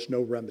there was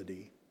no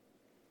remedy.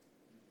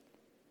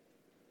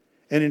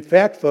 And in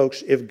fact,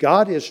 folks, if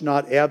God is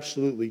not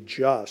absolutely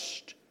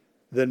just,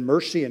 then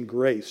mercy and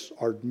grace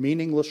are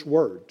meaningless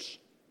words.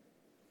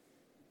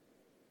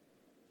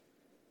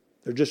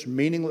 They're just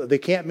meaningless. They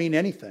can't mean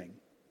anything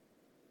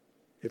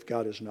if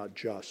God is not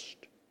just.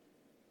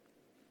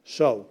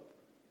 So,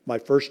 my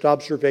first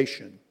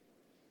observation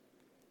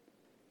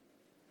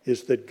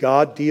is that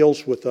God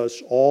deals with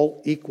us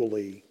all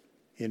equally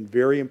in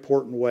very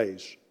important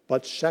ways.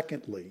 But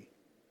secondly,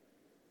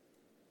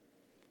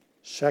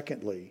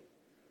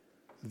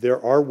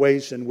 there are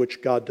ways in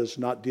which God does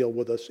not deal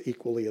with us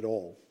equally at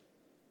all.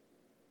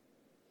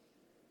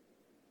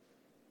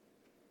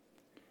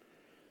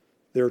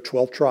 There are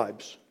 12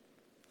 tribes.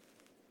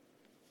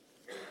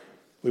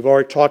 We've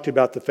already talked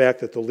about the fact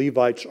that the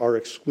Levites are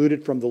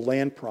excluded from the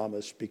land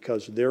promise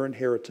because their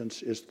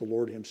inheritance is the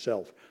Lord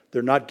himself.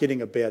 They're not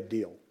getting a bad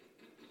deal.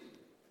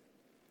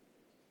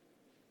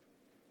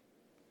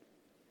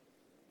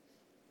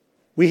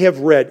 We have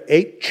read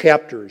 8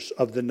 chapters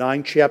of the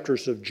 9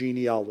 chapters of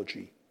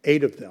genealogy.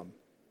 8 of them.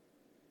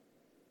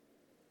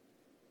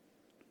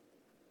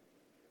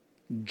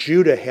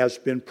 Judah has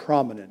been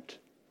prominent.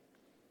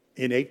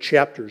 In 8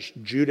 chapters,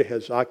 Judah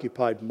has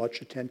occupied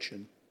much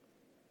attention.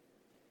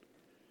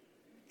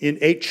 In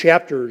 8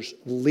 chapters,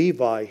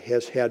 Levi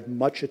has had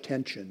much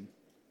attention.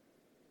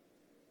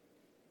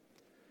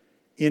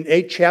 In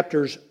 8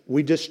 chapters,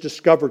 we just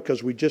discovered,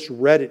 because we just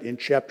read it in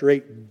chapter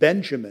 8,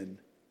 Benjamin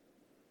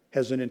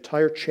has an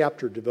entire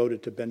chapter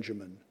devoted to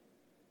Benjamin.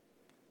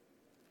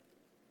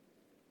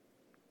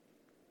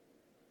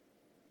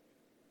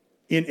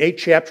 In 8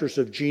 chapters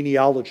of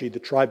genealogy, the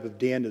tribe of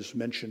Dan is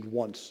mentioned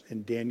once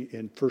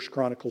in 1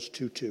 Chronicles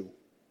 2:2.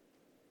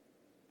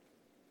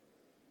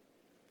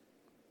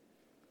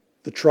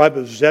 The tribe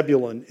of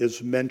Zebulun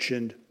is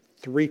mentioned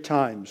 3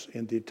 times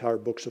in the entire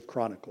books of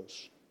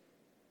Chronicles.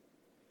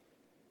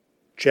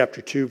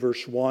 Chapter 2,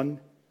 verse 1,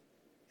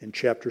 and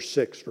chapter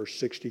 6, verse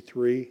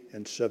 63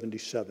 and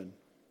 77.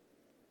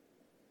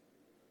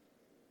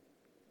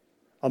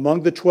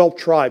 Among the 12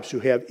 tribes who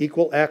have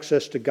equal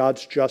access to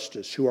God's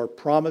justice, who are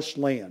promised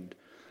land,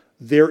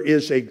 there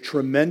is a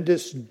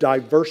tremendous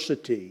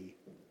diversity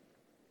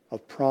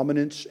of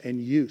prominence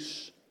and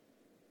use.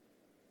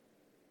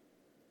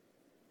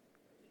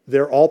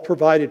 They're all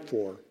provided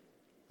for.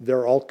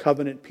 They're all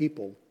covenant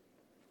people.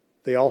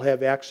 They all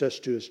have access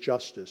to his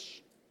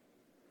justice.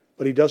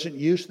 But he doesn't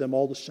use them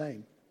all the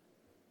same.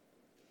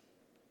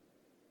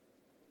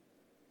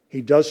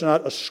 He does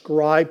not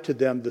ascribe to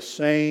them the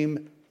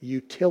same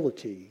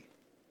utility,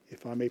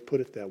 if I may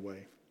put it that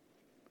way.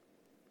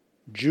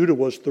 Judah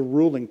was the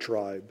ruling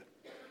tribe.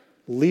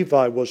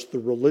 Levi was the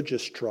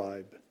religious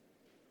tribe.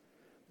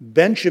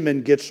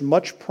 Benjamin gets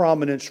much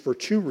prominence for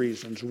 2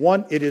 reasons.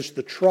 One, it is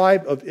the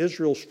tribe of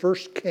Israel's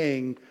first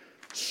king,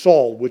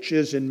 Saul, which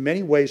is in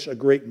many ways a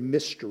great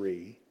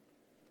mystery.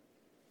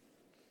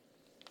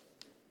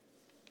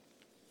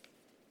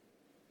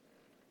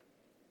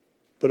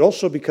 But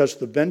also because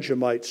the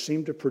Benjamites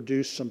seem to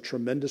produce some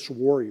tremendous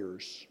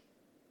warriors.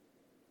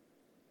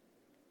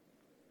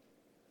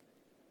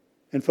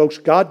 And folks,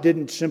 God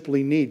didn't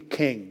simply need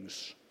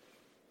kings.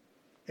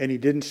 And he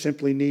didn't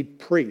simply need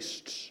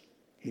priests.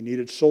 He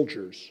needed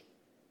soldiers.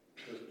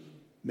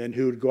 Men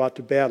who would go out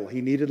to battle.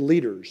 He needed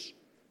leaders.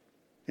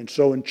 And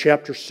so in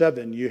chapter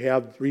 7, you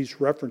have these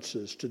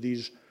references to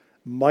these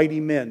mighty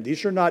men.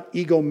 These are not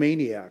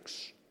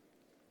egomaniacs.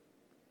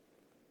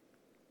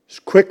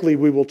 Quickly,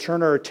 we will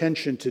turn our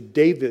attention to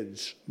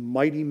David's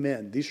mighty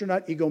men. These are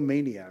not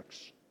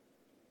egomaniacs.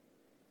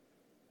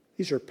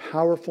 These are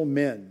powerful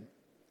men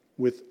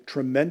with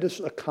tremendous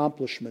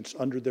accomplishments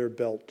under their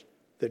belt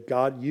that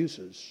God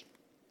uses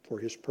for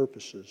his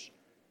purposes.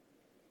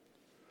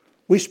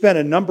 We spent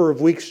a number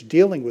of weeks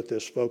dealing with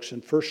this, folks,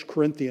 in 1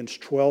 Corinthians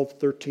 12,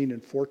 13,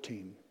 and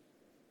 14.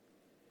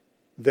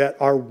 that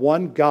our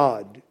one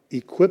God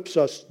equips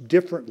us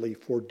differently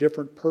for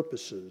different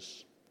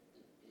purposes.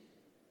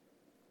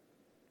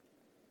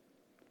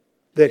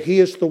 That He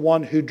is the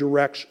one who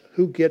directs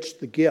who gets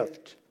the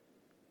gift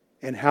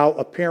and how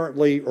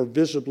apparently or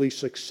visibly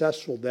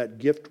successful that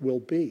gift will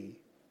be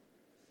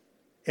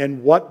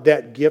and what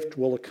that gift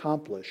will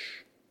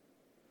accomplish.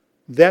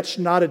 That's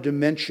not a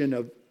dimension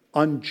of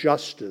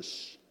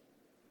injustice.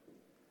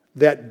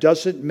 That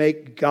doesn't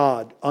make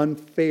God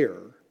unfair.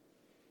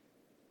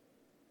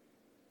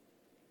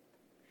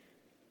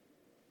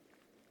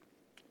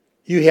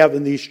 You have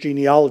in these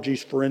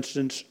genealogies, for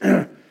instance,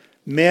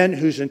 men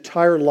whose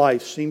entire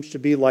life seems to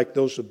be like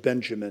those of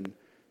Benjamin.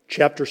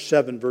 Chapter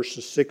 7,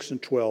 verses 6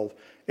 and 12.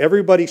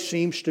 Everybody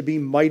seems to be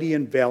mighty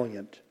and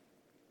valiant.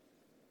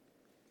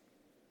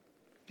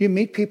 Do you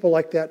meet people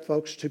like that,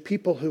 folks? To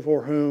people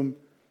for whom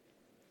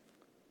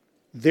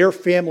their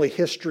family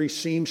history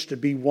seems to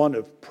be one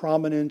of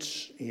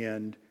prominence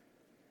and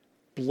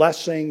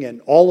blessing,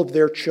 and all of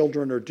their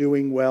children are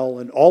doing well,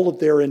 and all of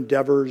their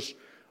endeavors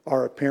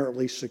are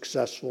apparently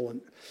successful,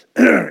 and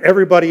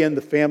everybody in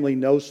the family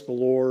knows the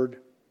Lord.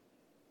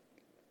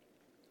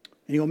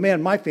 And you go,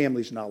 man, my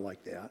family's not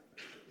like that.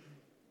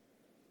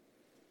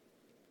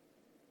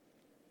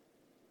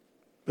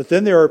 But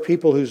then there are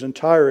people whose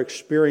entire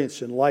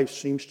experience in life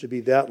seems to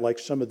be that, like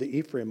some of the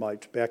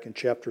Ephraimites back in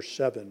chapter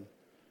 7,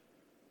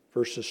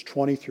 verses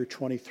 20 through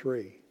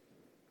 23,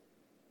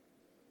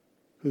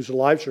 whose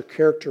lives are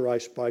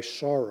characterized by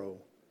sorrow.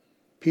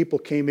 People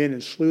came in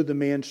and slew the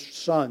man's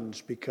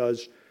sons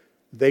because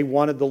they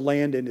wanted the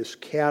land and his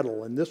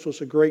cattle, and this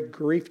was a great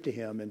grief to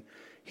him, and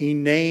he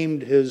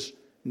named his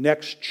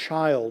next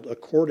child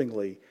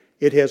accordingly.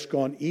 It has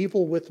gone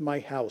evil with my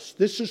house.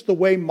 This is the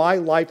way my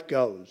life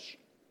goes.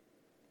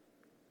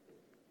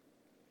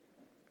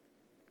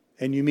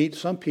 And you meet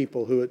some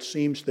people who it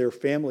seems their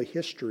family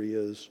history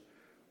is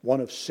one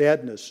of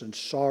sadness and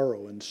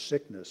sorrow and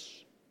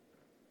sickness.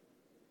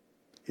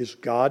 Is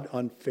God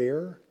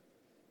unfair?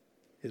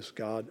 Is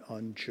God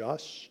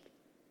unjust?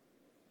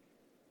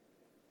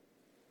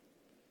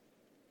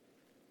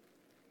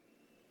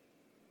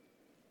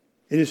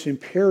 It is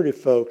imperative,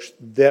 folks,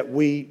 that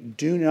we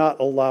do not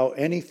allow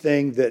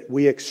anything that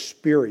we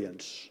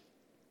experience,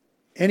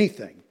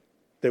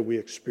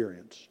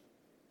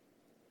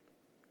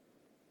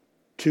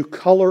 to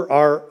color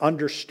our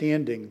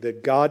understanding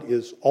that God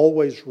is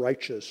always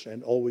righteous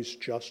and always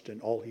just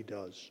in all He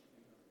does.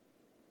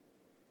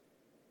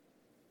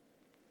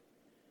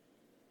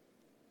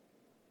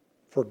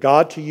 For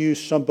God to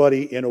use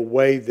somebody in a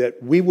way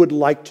that we would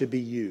like to be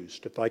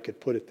used, if I could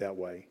put it that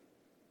way,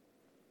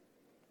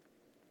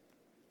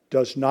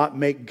 does not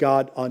make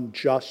God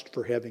unjust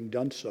for having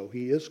done so.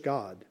 He is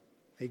God.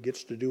 He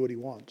gets to do what He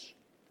wants.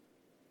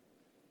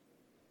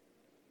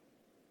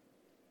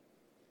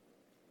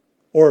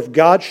 Or if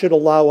God should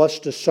allow us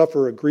to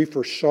suffer a grief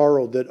or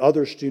sorrow that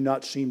others do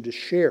not seem to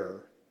share,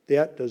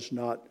 that does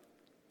not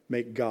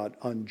make God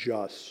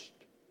unjust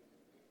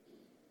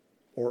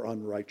or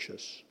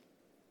unrighteous.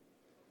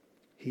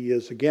 He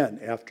is, again,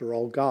 after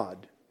all,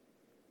 God.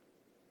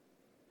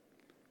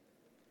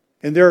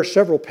 And there are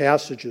several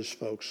passages,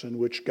 folks, in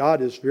which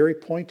God is very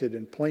pointed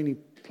and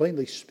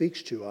plainly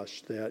speaks to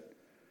us that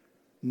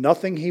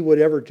nothing He would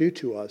ever do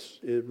to us,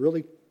 it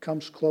really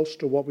comes close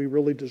to what we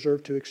really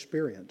deserve to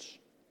experience.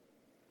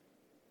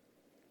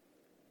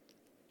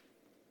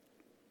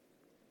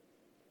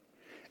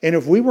 And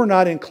if we were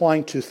not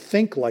inclined to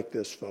think like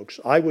this, folks,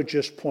 I would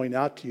just point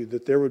out to you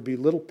that there would be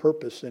little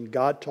purpose in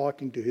God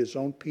talking to His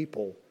own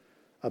people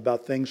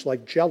about things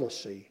like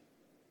jealousy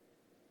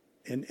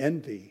and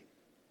envy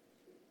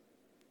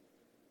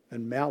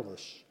and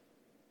malice.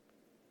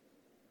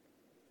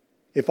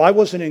 If I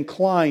wasn't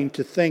inclined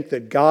to think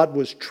that God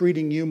was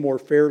treating you more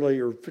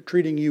fairly or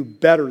treating you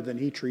better than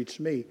He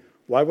treats me,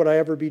 why would I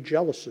ever be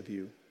jealous of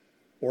you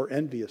or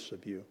envious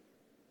of you?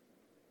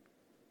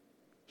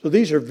 So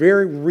these are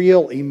very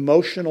real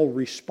emotional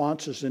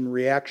responses and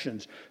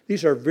reactions.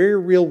 These are very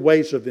real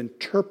ways of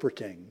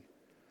interpreting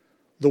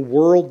the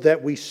world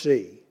that we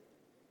see.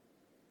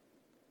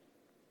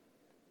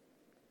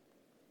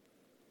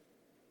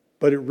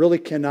 But it really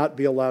cannot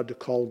be allowed to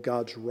call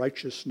God's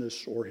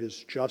righteousness or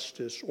His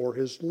justice or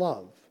His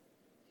love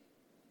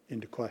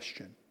into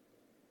question.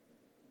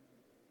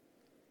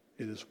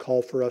 It is a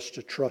call for us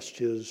to trust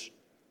His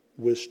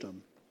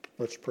wisdom.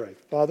 Let's pray.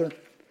 Father,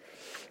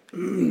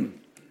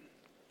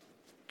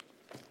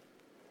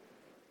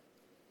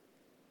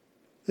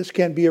 this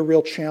can be a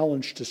real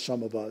challenge to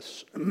some of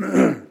us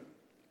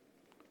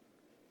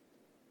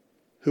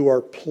who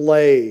are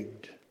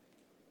plagued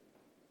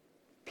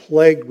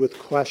with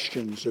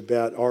questions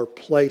about our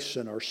place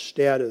and our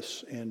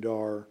status and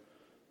our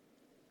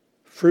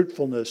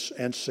fruitfulness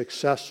and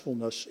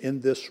successfulness in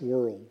this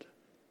world,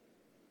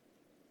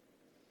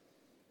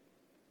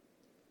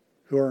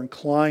 who are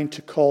inclined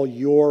to call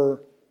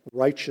your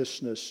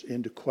righteousness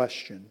into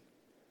question.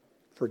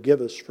 Forgive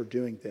us for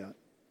doing that.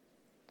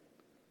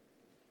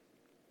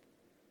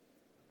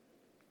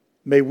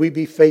 May we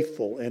be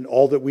faithful in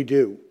all that we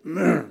do.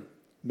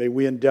 May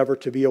we endeavor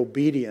to be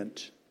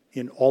obedient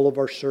in all of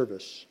our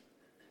service.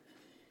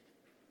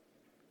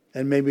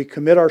 And may we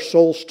commit our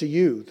souls to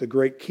you, the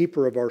great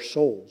keeper of our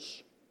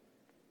souls,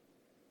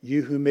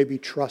 you who may be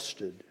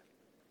trusted.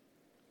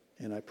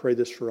 And I pray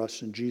this for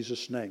us in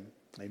Jesus' name.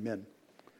 Amen.